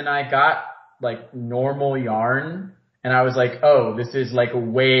this. And then I got like normal yarn and I was like, oh, this is like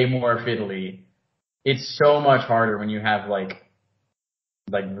way more fiddly. It's so much harder when you have like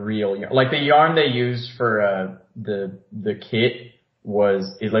real yarn. Like the yarn they used for the kit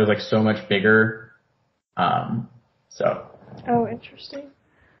was like so much bigger. So. Oh, interesting.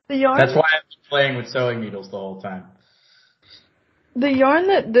 The yarn. That's why I've been playing with sewing needles the whole time. The yarn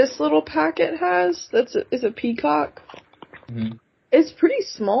that this little packet has, is a peacock. Mm-hmm. It's pretty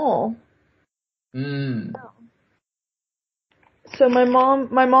small. So my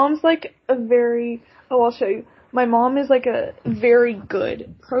mom's like a very, I'll show you. my mom is like a very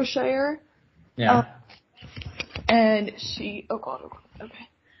good crocheter. Yeah. And she, oh god, okay.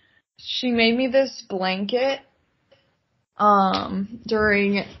 She made me this blanket,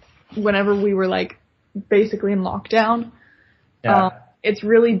 during whenever we were like basically in lockdown. Yeah. It's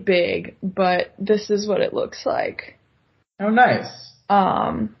really big, but this is what it looks like. Oh, nice.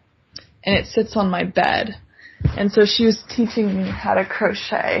 And it sits on my bed. And so she was teaching me how to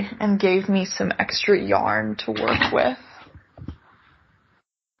crochet and gave me some extra yarn to work with.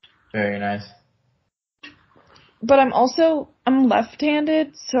 Very nice. But I'm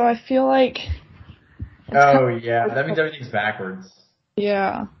left-handed, so I feel like... Oh, yeah. That means everything's backwards.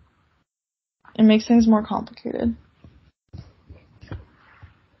 Yeah. It makes things more complicated.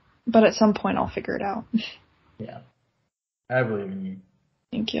 But at some point I'll figure it out. Yeah. I believe in you.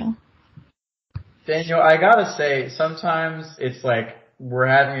 Thank you. Daniel, I gotta say, sometimes it's like we're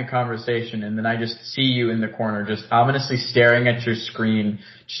having a conversation and then I just see you in the corner just ominously staring at your screen,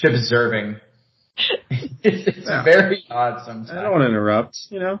 just observing. It's very odd sometimes. I don't want to interrupt,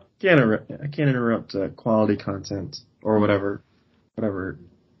 you know? I can't interrupt quality content or whatever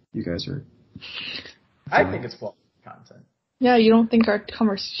you guys are. I think it's quality content. Yeah, you don't think our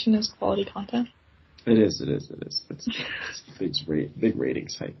conversation is quality content? It is. It's a big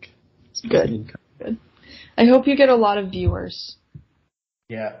ratings hike. It's good. I hope you get a lot of viewers.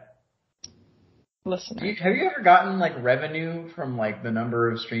 Yeah. Listeners. Have you ever gotten like revenue from like the number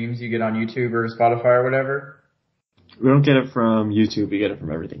of streams you get on YouTube or Spotify or whatever? We don't get it from YouTube. We get it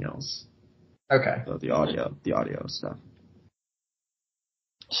from everything else. Okay. So the audio stuff.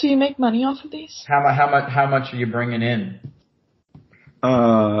 So you make money off of these? How much are you bringing in?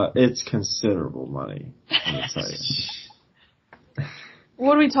 It's considerable money. Let me tell you.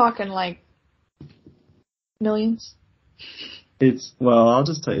 What are we talking, like millions? I'll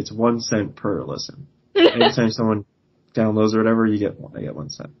just tell you, it's 1 cent per listen. Anytime someone downloads or whatever, I get 1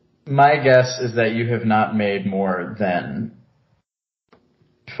 cent. My guess is that you have not made more than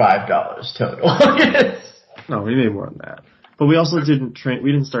 $5 total. No, we made more than that. But we also didn't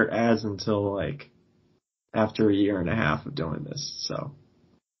start ads until like after a year and a half of doing this, so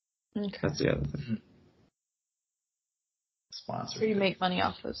okay. That's the other thing. Sponsor. So you make money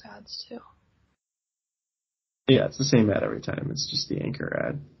off those ads too. Yeah, it's the same ad every time. It's just the Anchor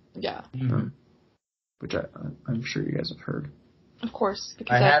ad. Yeah. Mm-hmm. Which I'm sure you guys have heard. Of course,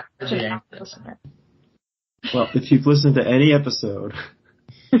 because I have I'm the an Anchor. listener. Well, if you've listened to any episode,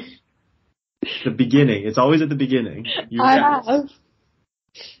 the beginning, it's always at the beginning. I have.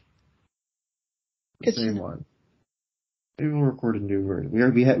 The same one. Maybe we'll record a new version.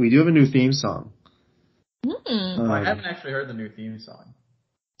 We do have a new theme song. I haven't actually heard the new theme song.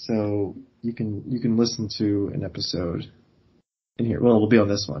 So you can listen to an episode in here. Well, it'll be on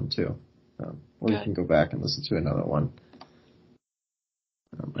this one too. Or you can go back and listen to another one.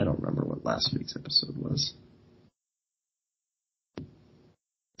 I don't remember what last week's episode was.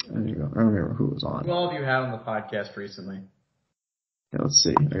 I don't remember who was on. Who all have you had on the podcast recently? Yeah, let's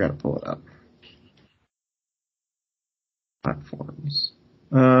see. I gotta pull it up. Platforms.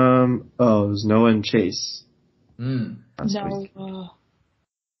 It was Noah and Chase. No.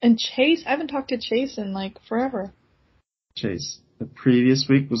 And Chase? I haven't talked to Chase in like forever. Chase. The previous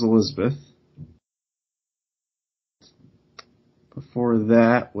week was Elizabeth. Before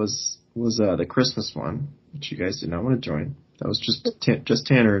that was the Christmas one, which you guys did not want to join. That was just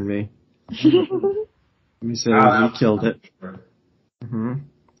Tanner and me. Let me say we killed it. Mm-hmm.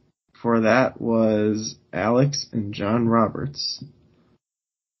 Before that was Alex and John Roberts.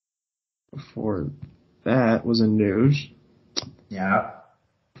 Before that was Anuj. Yeah.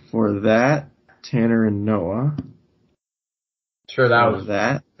 Before that, Tanner and Noah. Sure, that was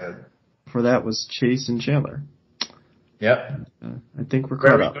that. Good. Before that was Chase and Chandler. Yep. I think we're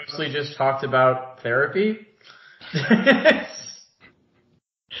caught up. We mostly just talked about therapy.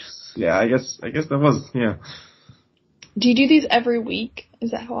 Yeah, I guess that was, yeah. Do you do these every week?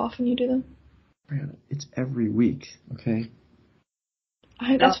 Is that how often you do them? It's every week, okay?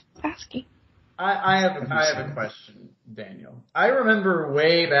 That's what I'm asking. I have a question, Daniel. I remember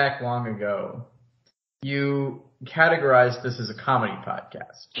way back long ago, you categorized this as a comedy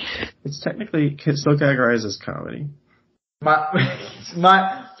podcast. It's technically still categorized as comedy. Because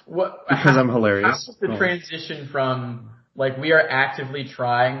I'm hilarious. How was the transition from, like, we are actively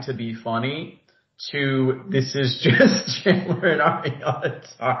trying to be funny to this is just Chandler and Arianna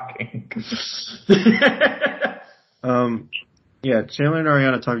talking? Yeah, Chandler and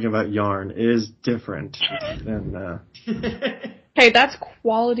Arianna talking about yarn is different than, Hey, that's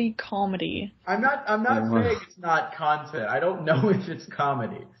quality comedy. I'm not saying it's not content. I don't know if it's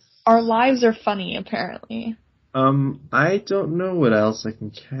comedy. Our lives are funny, apparently. I don't know what else I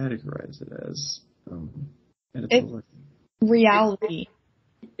can categorize it as. It's reality.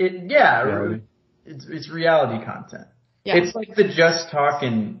 Reality. It's reality content. Yeah. It's like the just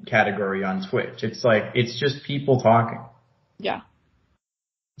talking category on Twitch. It's just people talking. Yeah.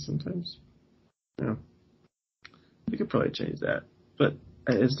 Sometimes. Yeah. We could probably change that, but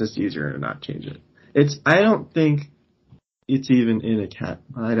it's just easier to not change it. I don't think it's even in a cat.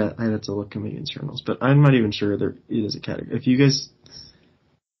 I'd have to look at my internals, but I'm not even sure there is a category. If you guys,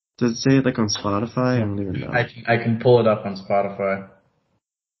 does it say it like on Spotify? I don't even know. I can pull it up on Spotify.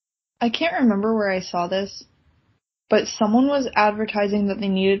 I can't remember where I saw this, but someone was advertising that they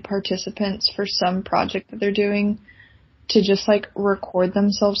needed participants for some project that they're doing to just like record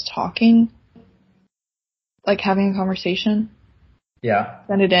themselves talking, like having a conversation. Yeah.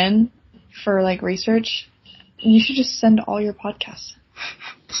 Send it in for like research. You should just send all your podcasts.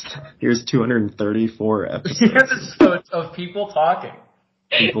 Here's 234 episodes. Episodes of people talking.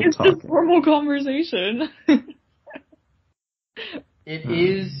 It's a formal conversation. It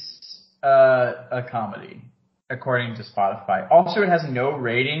is a comedy, according to Spotify. Also, it has no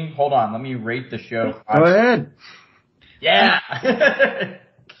rating. Hold on, let me rate the show. Go ahead. Yeah.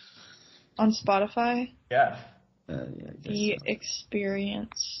 On Spotify? Yeah. The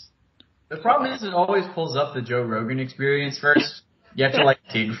Experience. The problem is it always pulls up the Joe Rogan Experience first. You have to like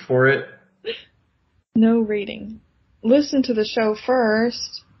dig for it. No rating. Listen to the show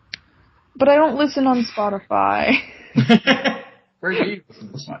first. But I don't listen on Spotify. Where do you listen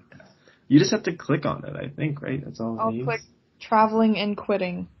to the podcast? You just have to click on it, I think, right? That's all it needs. I'll click Traveling and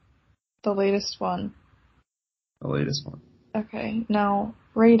Quitting. The latest one. The latest one. Okay, now,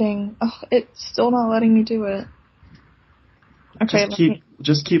 rating. Oh, it's still not letting me do it. Okay,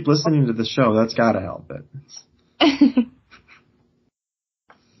 just keep listening to the show. That's gotta help it.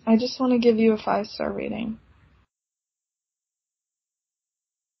 I just want to give you a 5-star rating.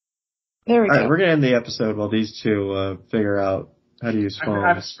 There we go. Alright, we're gonna end the episode while these two figure out how to use phones.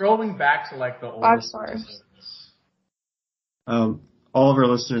 I'm scrolling back to like the old 5 stars. All of our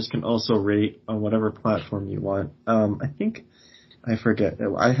listeners can also rate on whatever platform you want. I forget.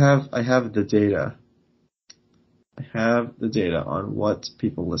 I have the data. I have the data on what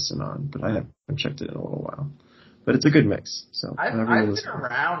people listen on, but I haven't checked it in a little while. But it's a good mix. So I've been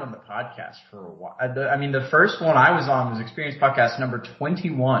around on the podcast for a while. The first one I was on was Experience Podcast number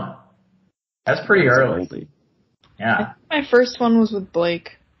 21. That's pretty early. Oldie. Yeah. My first one was with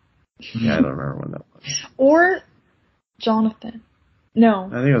Blake. Yeah, I don't remember when that was. Or Jonathan. No.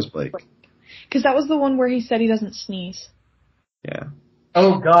 I think it was Blake. Because that was the one where he said he doesn't sneeze. Yeah.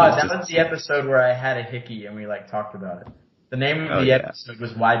 Oh God, that was the episode where I had a hickey and we like talked about it. The name of the episode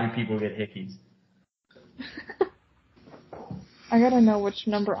was Why Do People Get Hickeys? I gotta know which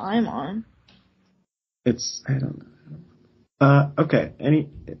number I'm on. I don't know. Okay.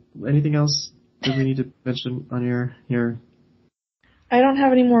 Anything else that we need to mention on your? I don't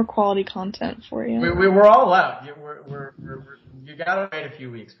have any more quality content for you. We're all out. You gotta wait a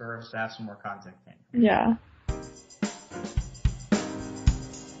few weeks for us to have some more content. Yeah.